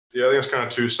Yeah, I think it's kind of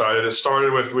two-sided. It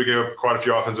started with we gave up quite a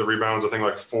few offensive rebounds. I think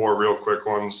like 4 real quick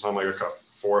ones on like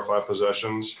 4 or 5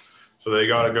 possessions. So they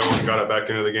got to go and got it back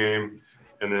into the game.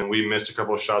 And then we missed a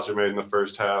couple of shots we made in the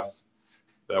first half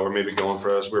that were maybe going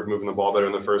for us. We were moving the ball better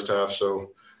in the first half.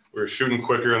 So we were shooting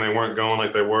quicker and they weren't going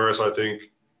like they were. So I think,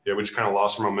 yeah, we just kind of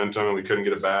lost our momentum and we couldn't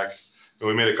get it back. And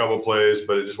we made a couple of plays,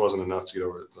 but it just wasn't enough to get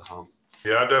over the hump.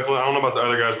 Yeah, I don't know about the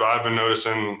other guys, but I've been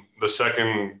noticing the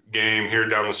second game here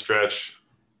down the stretch,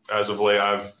 as of late,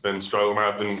 I've been struggling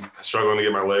to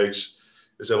get my legs.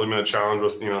 It's definitely been a challenge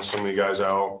with, so many guys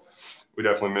out. We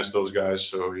definitely miss those guys.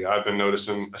 So yeah, I've been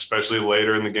noticing, especially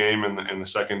later in the game and the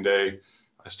second day,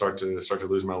 I start to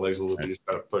lose my legs a little bit. You just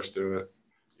got to push through it.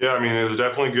 Yeah, I mean, it was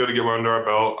definitely good to get one under our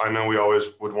belt. I know we always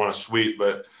would want to sweep,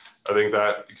 but I think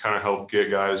that kind of helped get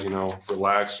guys,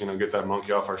 relax, get that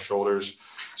monkey off our shoulders.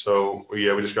 So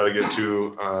yeah, we just got to get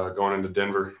to going into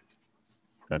Denver.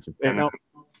 Gotcha. And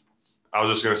I was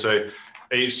just going to say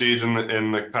 8 seeds in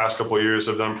the past couple of years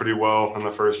have done pretty well in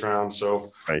the first round. So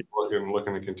right.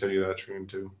 looking to continue that trend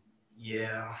too.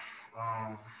 Yeah.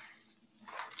 I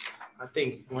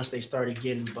think once they started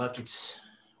getting buckets,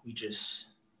 we just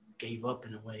gave up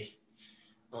in a way.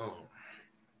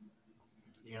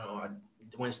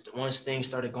 Once things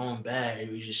started going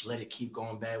bad, we just let it keep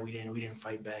going bad. We didn't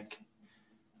fight back.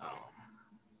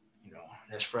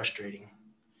 That's frustrating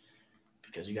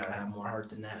because you gotta have more heart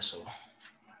than that. So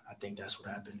I think that's what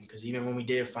happened. Because even when we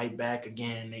did fight back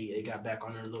again, they got back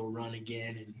on their little run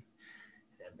again, and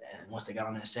once they got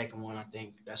on that second one, I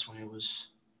think that's when it was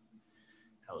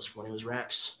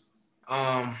wraps.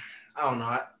 I don't know.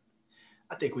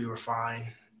 I think we were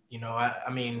fine.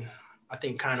 I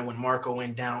think kind of when Marco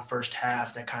went down first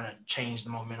half, that kind of changed the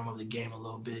momentum of the game a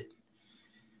little bit.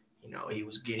 He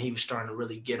was starting to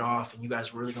really get off, and you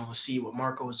guys were really going to see what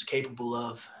Marco was capable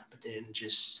of. But then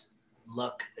just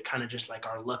luck, kind of just like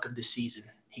our luck of the season,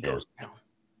 he goes down,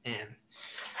 and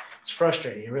it's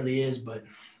frustrating. It really is. But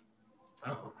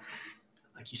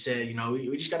like you said,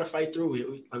 we just got to fight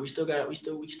through. We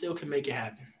still can make it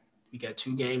happen. We got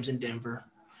 2 games in Denver.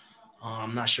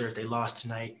 I'm not sure if they lost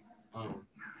tonight.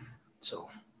 So,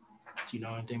 do you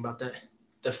know anything about that?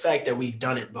 The fact that we've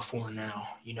done it before now,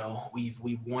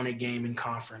 we've won a game in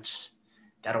conference,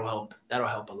 that'll help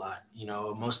a lot.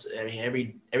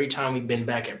 Every time we've been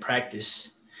back at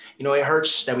practice, it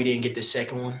hurts that we didn't get the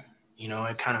second one.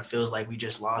 It kind of feels like we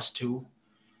just lost 2,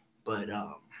 but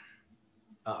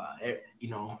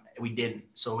we didn't.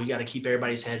 So we got to keep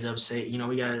everybody's heads up.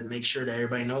 We got to make sure that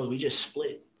everybody knows we just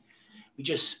split.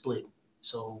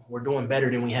 So we're doing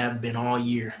better than we have been all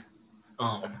year.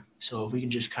 So if we can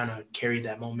just kind of carry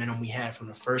that momentum we had from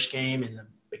the first game and the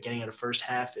beginning of the first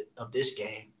half of this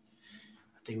game,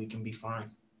 I think we can be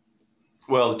fine.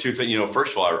 Well, the 2 things,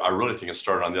 first of all, I really think it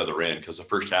started on the other end because the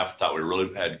first half I thought we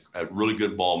really had really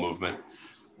good ball movement.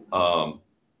 I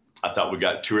thought we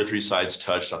got 2 or 3 sides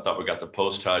touched. I thought we got the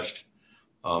post touched.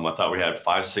 I thought we had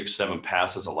 5, 6, 7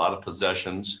 passes, a lot of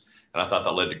possessions, and I thought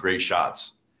that led to great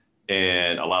shots.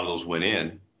 And a lot of those went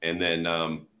in, and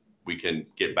then we can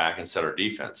get back and set our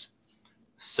defense.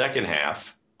 Second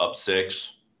half, up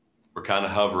 6, we're kind of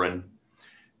hovering.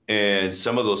 And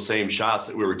some of those same shots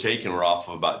that we were taking were off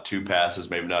of about 2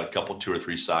 passes, maybe not a couple, 2 or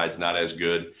 3 sides, not as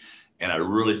good. And I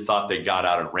really thought they got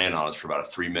out and ran on us for about a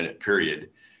 3-minute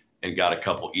period and got a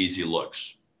couple easy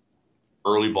looks,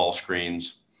 early ball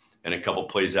screens, and a couple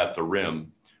plays at the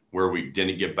rim where we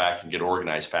didn't get back and get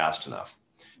organized fast enough.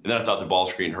 And then I thought the ball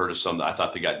screen hurt us some. I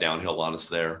thought they got downhill on us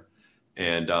there.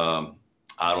 And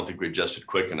I don't think we adjusted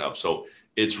quick enough. So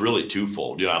it's really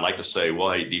twofold. I'd like to say,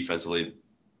 well, hey, defensively,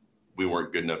 we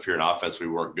weren't good enough here, and offensively,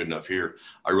 we weren't good enough here.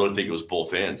 I really think it was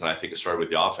both ends, and I think it started with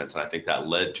the offense, and I think that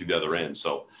led to the other end.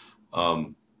 So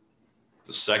the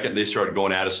second they started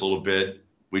going at us a little bit,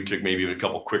 we took maybe even a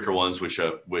couple quicker ones,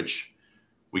 which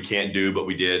we can't do, but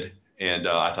we did. And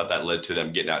I thought that led to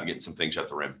them getting out and getting some things at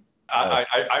the rim.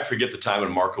 I forget the time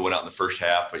when Marco went out in the first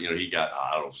half, but, he got,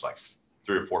 I don't know, it was like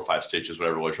 3 or 4 or 5 stitches,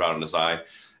 whatever it was, right on his eye.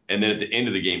 And then at the end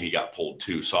of the game, he got pulled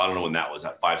too. So I don't know when that was,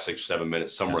 at 5, 6, 7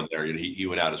 minutes, somewhere in there. He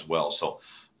went out as well. So,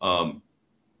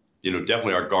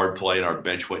 definitely our guard play and our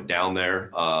bench went down there.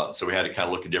 So we had to kind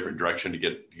of look a different direction to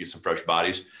get some fresh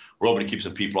bodies. We're hoping to keep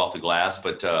some people off the glass,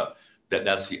 but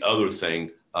that's the other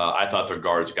thing. I thought their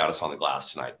guards got us on the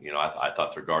glass tonight. I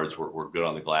thought their guards were good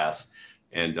on the glass.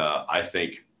 And I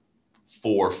think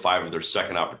 4 or 5 of their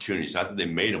second opportunities, not that they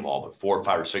made them all, but 4 or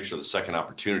 5 or 6 of the second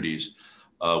opportunities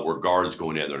were guards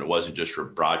going in there. And it wasn't just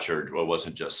Bracher, it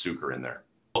wasn't just Suker in there.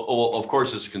 Well, of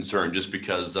course, it's a concern just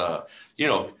because,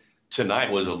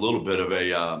 tonight was a little bit of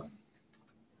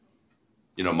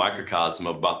microcosm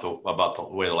about the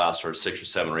way the last 6 or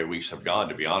 7 or 8 weeks have gone,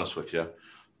 to be honest with you.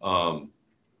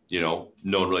 No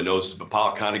one really knows, but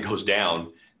Powell kind of goes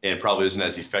down and probably isn't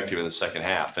as effective in the second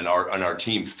half. And our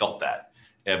team felt that,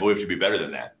 but we have to be better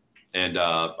than that. And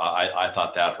I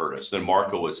thought that hurt us. Then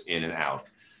Marco was in and out.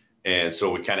 And so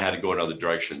we kind of had to go another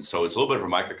direction. So it's a little bit of a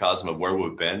microcosm of where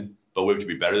we've been, but we have to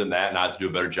be better than that. And I have to do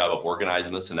a better job of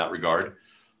organizing us in that regard.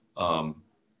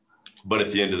 But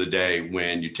at the end of the day,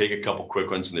 when you take a couple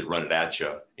quick ones and they run it at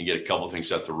you and get a couple of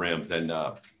things at the rim, then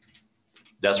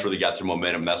that's where they got their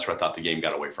momentum. That's where I thought the game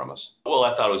got away from us. Well,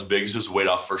 I thought it was big. It's just weight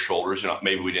off our shoulders.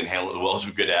 Maybe we didn't handle it as well as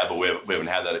we could have, but we haven't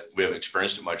had that. We haven't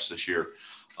experienced it much this year.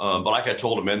 But like I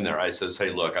told them in there, I says, hey,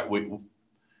 look,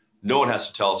 no one has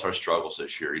to tell us our struggles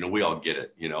this year. We all get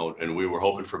it, and we were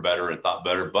hoping for better and thought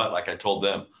better. But like I told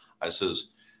them, I says,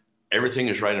 everything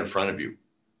is right in front of you.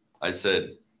 I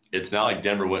said, it's not like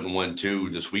Denver went and won 2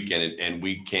 this weekend and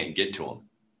we can't get to them.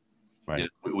 Right.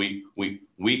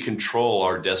 We control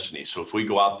our destiny. So if we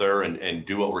go out there and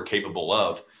do what we're capable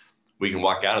of, we can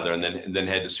walk out of there and then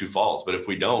head to Sioux Falls. But if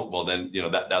we don't, well, then,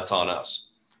 that's on us.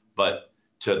 But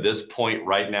to this point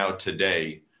right now,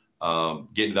 today,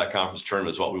 getting to that conference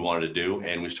tournament is what we wanted to do.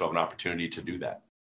 And we still have an opportunity to do that.